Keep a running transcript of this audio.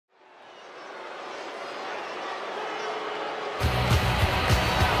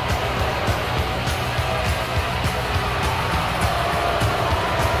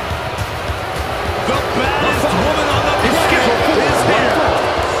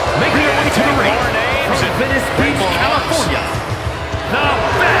Venice Beach, California, the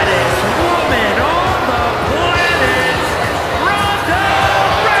baddest woman on the planet, Ronda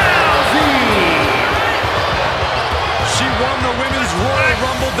Rousey! She won the Women's Royal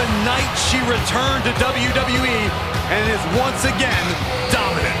Rumble the night she returned to WWE and is once again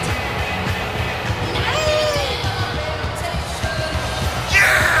dominant.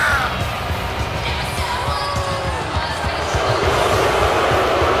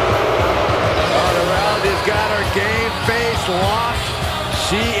 Got her game face locked.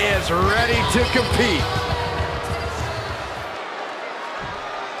 She is ready to compete.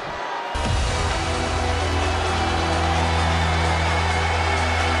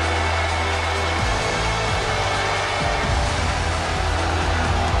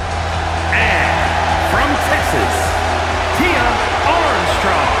 And from Texas,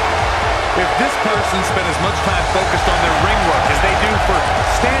 Armstrong. If this person spent as much time focused on their ring work as they do for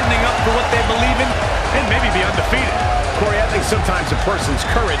standing up for what they believe in, and maybe be undefeated. Corey, I think sometimes a person's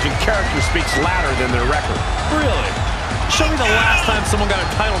courage and character speaks louder than their record. Really? Show me the last time someone got a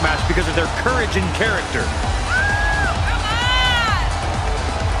title match because of their courage and character.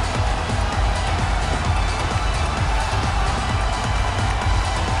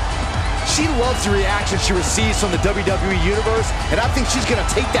 She loves the reaction she receives from the WWE Universe, and I think she's going to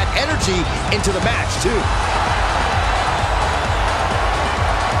take that energy into the match, too.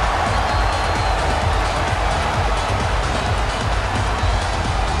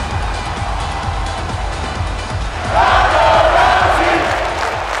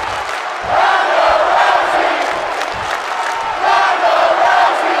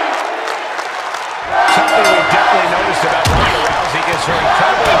 Her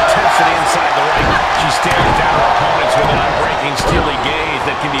incredible intensity inside the ring. She stares down her opponents with an unbreaking, steely gaze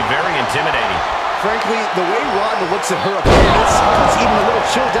that can be very intimidating. Frankly, the way Ronda looks at her opponents is even a little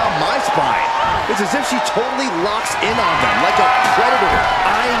chill down my spine. It's as if she totally locks in on them, like a predator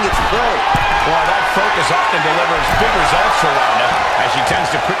eyeing its prey. Well, that focus often delivers big results for Ronda, as she tends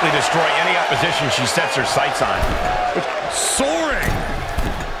to quickly destroy any opposition she sets her sights on. Soaring!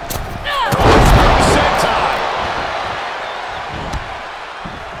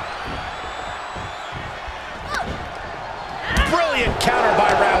 Brilliant counter by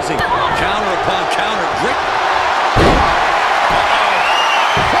Rousey. Counter upon counter. Great.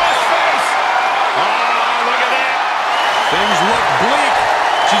 Crossface. Oh, look at that. Things look bleak.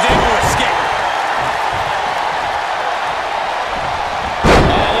 She's able to escape.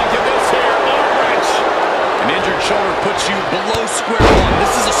 Oh, look at this here. Arm wrench. An injured shoulder puts you below square one.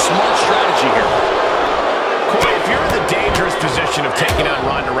 This is a smart strategy here. Corey, if you're in the dangerous position of taking on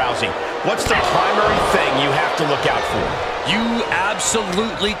Ronda Rousey, what's the primary thing you have to look out for? You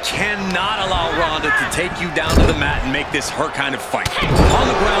absolutely cannot allow Ronda to take you down to the mat and make this her kind of fight. On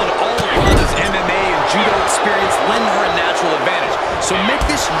the ground, all of Ronda's MMA and judo experience lend her a natural advantage. So make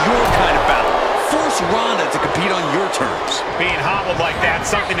this your kind of battle. Force Ronda to compete on your terms. Being hobbled like that,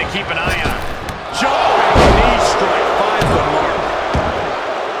 something to keep an eye on. Jumping knee strike finds the mark.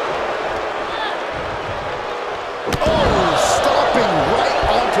 Oh, stomping right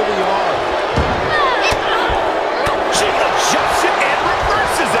onto the arm. She adjusts it and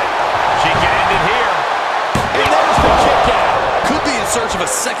reverses it. She can end it here. And there's the kick out. Could be in search of a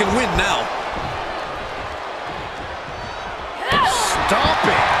second win now.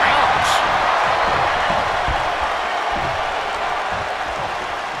 Stomping. Ouch.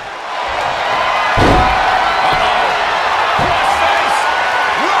 Crossface.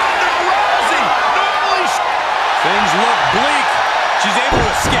 Ronda Rousey. Normally. Things look bleak. She's able to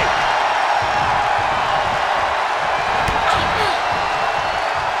escape.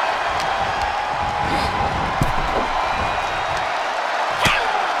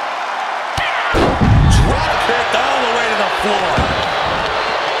 Drop kick all the way to the floor.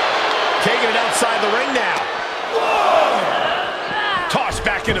 Taking it outside the ring now. Tossed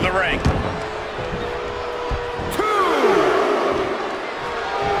back into the ring.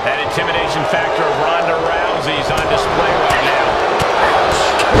 That intimidation factor of Ronda Rousey's on display right now.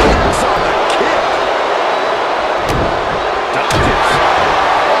 Connects on the kick. Dodges.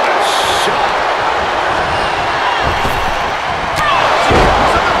 What a shot. Oh, she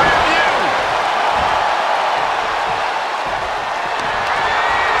comes in the rear view.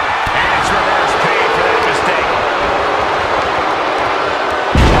 And it's reverse pain for that mistake.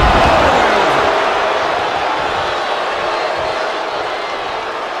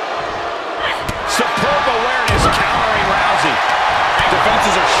 Superb awareness countering Rousey.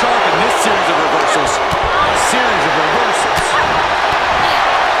 Defenses are sharp in this series of reversals. A series of reversals.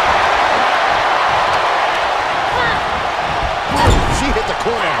 She hit the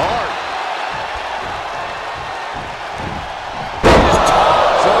corner hard.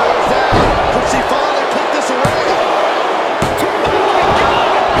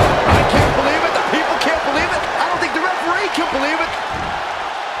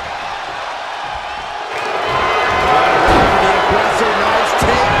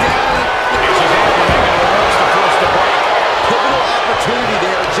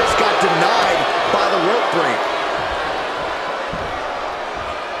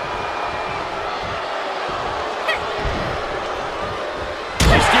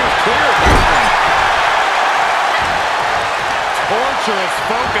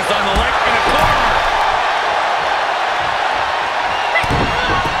 focus on the leg in a corner.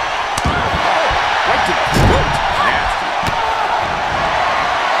 Right to the throat. Nasty.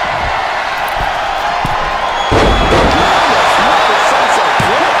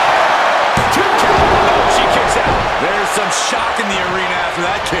 She kicks out. There's some shock in the arena after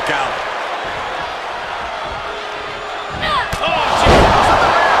that kick out. Oh, she falls on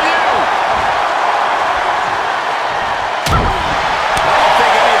the rear view. I don't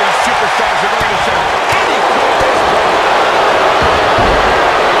think any of these superstars are going to show any quit this point.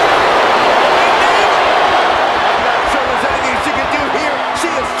 I'm not sure there's anything she can do here. She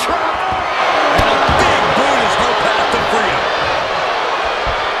is trapped. And a big boot is her path to freedom.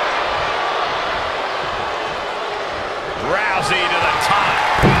 Rousey to the top.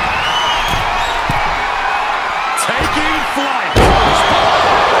 Taking flight.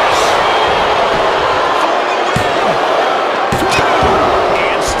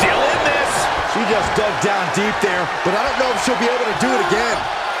 And still in this. She just dug down deep there, but I don't know if she'll be able to do it again.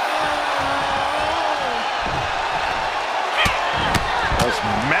 Just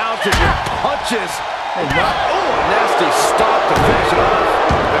mounted with punches. And not, oh, a nasty stop to finish it off.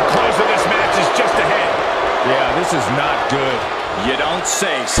 The close of this match is just ahead. Yeah, this is not good. You don't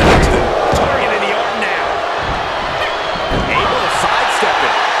say, Saxton. Target in the arm now. Able to sidestep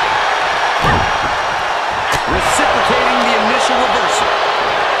it. Reciprocating the initial reversal.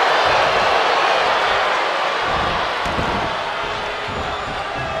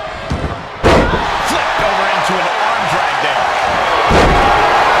 Flipped over into an arm drag there.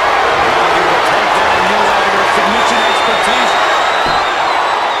 Take that and utilize her submission expertise.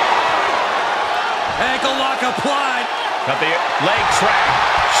 Ankle lock applied. Got the leg track.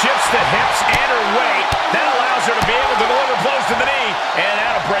 Shifts the hips and her weight. That allows her to be able to deliver blows to the knee. And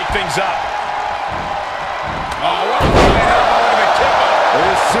that'll break things up. Oh, what a kick.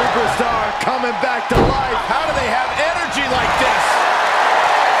 This superstar coming back to life. How do they have energy like this?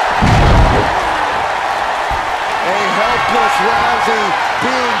 A helpless Rousey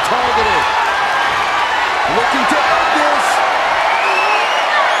being targeted. Looking to end this.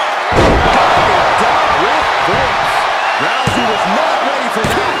 Down with force. Rousey was not ready for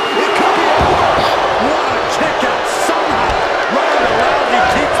that. It could be over. What a kick out. Somehow, Ronda Rousey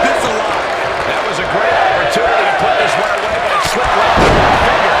keeps this alive. That was a great opportunity to put this one away, but it slipped right through her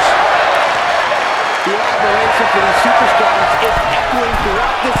fingers. The admiration for these superstars is echoing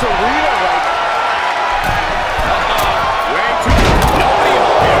throughout this arena right now. Way too nobody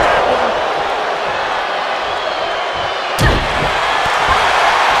home in that one.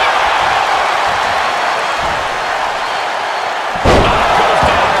 Goes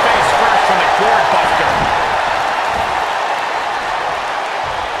down face first from the cord buster.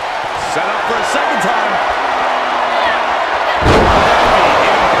 Set up for a second time.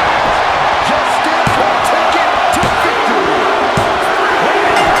 Just stands her ticket to victory.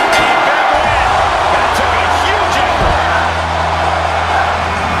 That took a huge effort.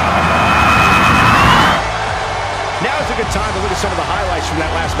 Now is a good time to look at some of the highlights from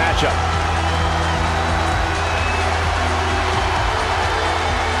that last matchup.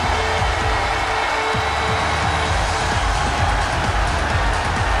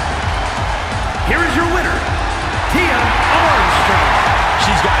 Here is your winner, Armstrong.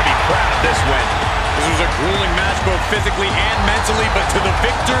 She's got to be proud of this win. This was a grueling match both physically and mentally, but to the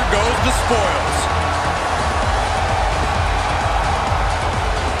victor goes the spoils.